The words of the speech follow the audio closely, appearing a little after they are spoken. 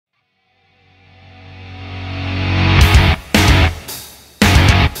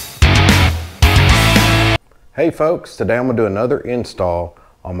Hey folks, today I'm going to do another install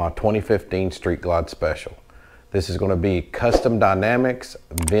on my 2015 Street Glide Special. This is going to be Custom Dynamics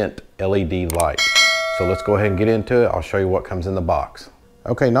Vent LED Light. So let's go ahead and get into it. I'll show you what comes in the box.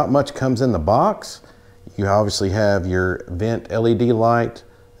 Okay, not much comes in the box. You obviously have your vent LED light,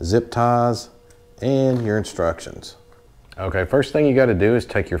 zip ties, and your instructions. Okay, first thing you got to do is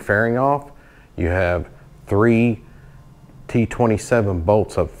take your fairing off. You have 3 T27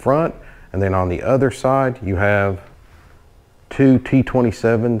 bolts up front. And then on the other side, you have 2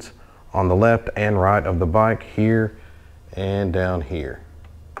 T27s on the left and right of the bike, here and down here.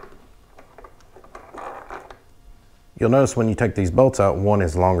 You'll notice when you take these bolts out, one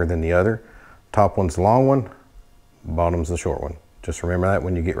is longer than the other. Top one's the long one, bottom's the short one. Just remember that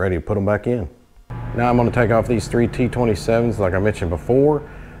when you get ready to put them back in. Now I'm going to take off these 3 T27s like I mentioned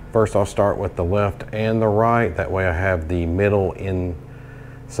before. First I'll start with the left and the right. That way I have the middle in,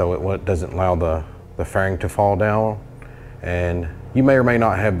 so it doesn't allow the fairing to fall down. And you may or may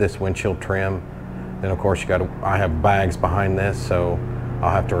not have this windshield trim. Then of course I have bags behind this, so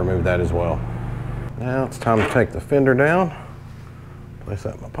I'll have to remove that as well. Now it's time to take the fender down. Place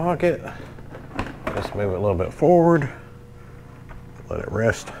that in my pocket. Just move it a little bit forward. Let it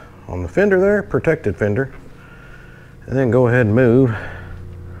rest on the fender there, protected fender. And then go ahead and remove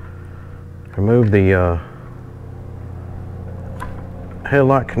the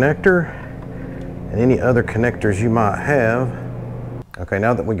headlight connector and any other connectors you might have. Okay,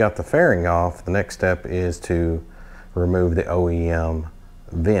 now that we got the fairing off, the next step is to remove the OEM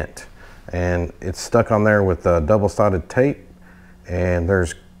vent. And it's stuck on there with double-sided tape, and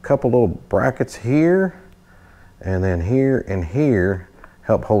there's a couple little brackets here and then here and here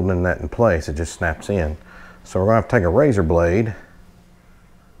help holding that in place. It just snaps in. So we're gonna have to take a razor blade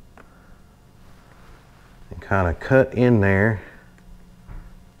and kind of cut in there.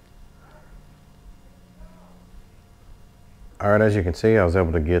 All right, as you can see, I was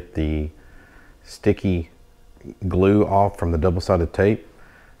able to get the sticky glue off from the double-sided tape.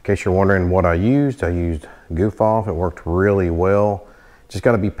 In case you're wondering what I used Goof Off. It worked really well. Just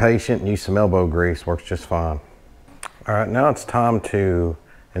got to be patient and use some elbow grease. Works just fine. All right, now it's time to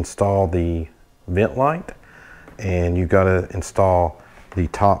install the vent light. And you've got to install the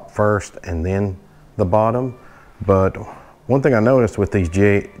top first and then the bottom. But one thing I noticed with these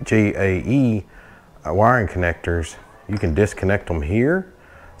GAE wiring connectors, you can disconnect them here.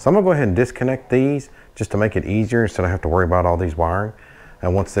 So I'm gonna go ahead and disconnect these just to make it easier instead of have to worry about all these wiring.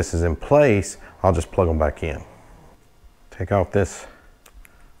 And once this is in place, I'll just plug them back in. Take off this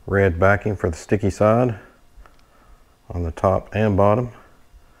red backing for the sticky side on the top and bottom.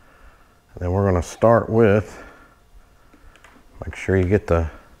 And then we're gonna start with, make sure you get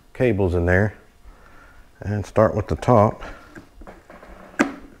the cables in there, and start with the top.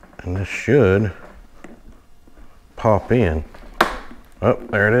 And this should pop in. Oh,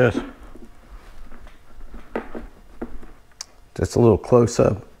 there it is. Just a little close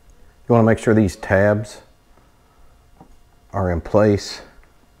up. You want to make sure these tabs are in place.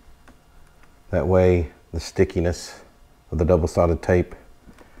 That way the stickiness of the double-sided tape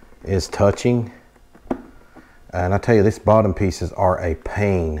is touching. And I tell you, these bottom pieces are a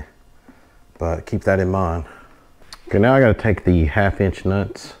pain, but keep that in mind. Okay, now I got to take the 1/2-inch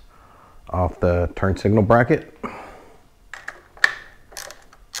nuts off the turn signal bracket.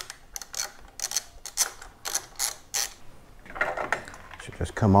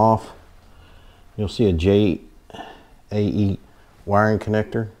 Just come off. You'll see a JAE wiring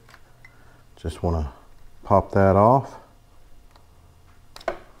connector. Just want to pop that off.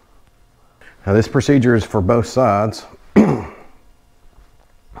 Now this procedure is for both sides. I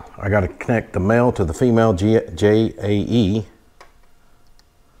got to connect the male to the female JAE.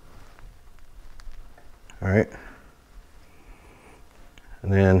 All right.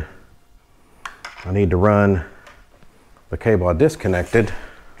 And then I need to run the cable I disconnected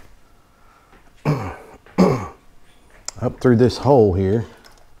up through this hole here.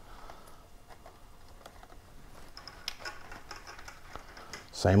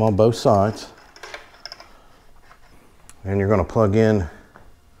 Same on both sides. And you're going to plug in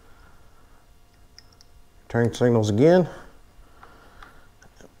turn signals again.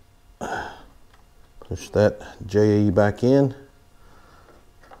 Push that JAE back in.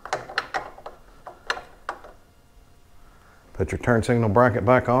 Put your turn signal bracket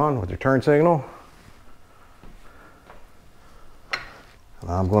back on with your turn signal. And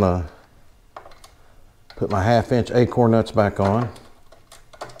I'm going to put my 1/2-inch acorn nuts back on.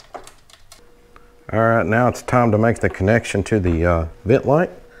 All right, now it's time to make the connection to the vent light.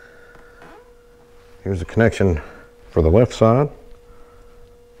 Here's the connection for the left side.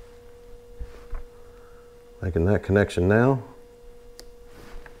 Making that connection now.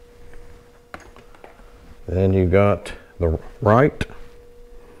 Then you got the right.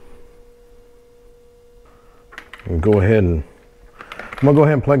 And go ahead and I'm gonna go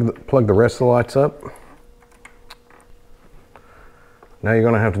ahead and plug the rest of the lights up. Now you're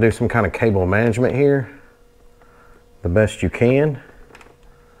gonna have to do some kind of cable management here, the best you can.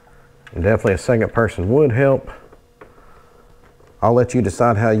 And definitely a second person would help. I'll let you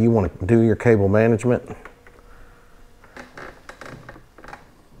decide how you want to do your cable management.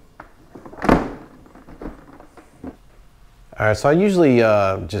 All right, so I usually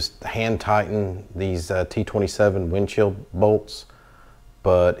just hand tighten these T27 windshield bolts,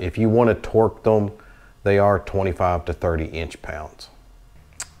 but if you want to torque them, they are 25 to 30 inch-pounds.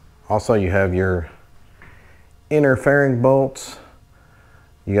 Also, you have your inner fairing bolts.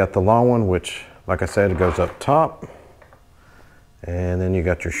 You got the long one, which, like I said, it goes up top. And then you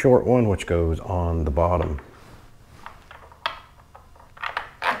got your short one, which goes on the bottom.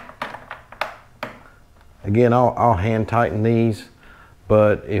 Again, I'll hand tighten these,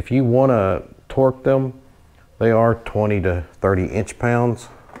 but if you want to torque them, they are 20 to 30 inch-pounds.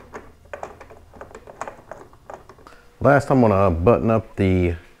 Last, I'm going to button up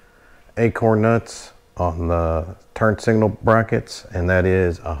the acorn nuts on the turn signal brackets, and that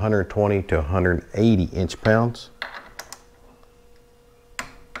is 120 to 180 inch-pounds.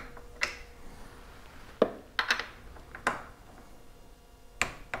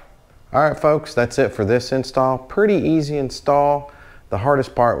 All right, folks, that's it for this install. Pretty easy install. The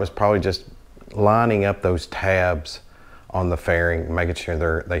hardest part was probably just lining up those tabs on the fairing, making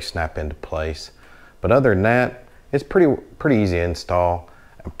sure they snap into place. But other than that, it's pretty easy to install.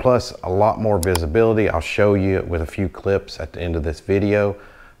 Plus a lot more visibility. I'll show you with a few clips at the end of this video.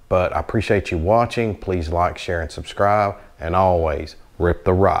 But I appreciate you watching. Please like, share, and subscribe. And always, rip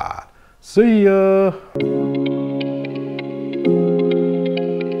the ride. See ya!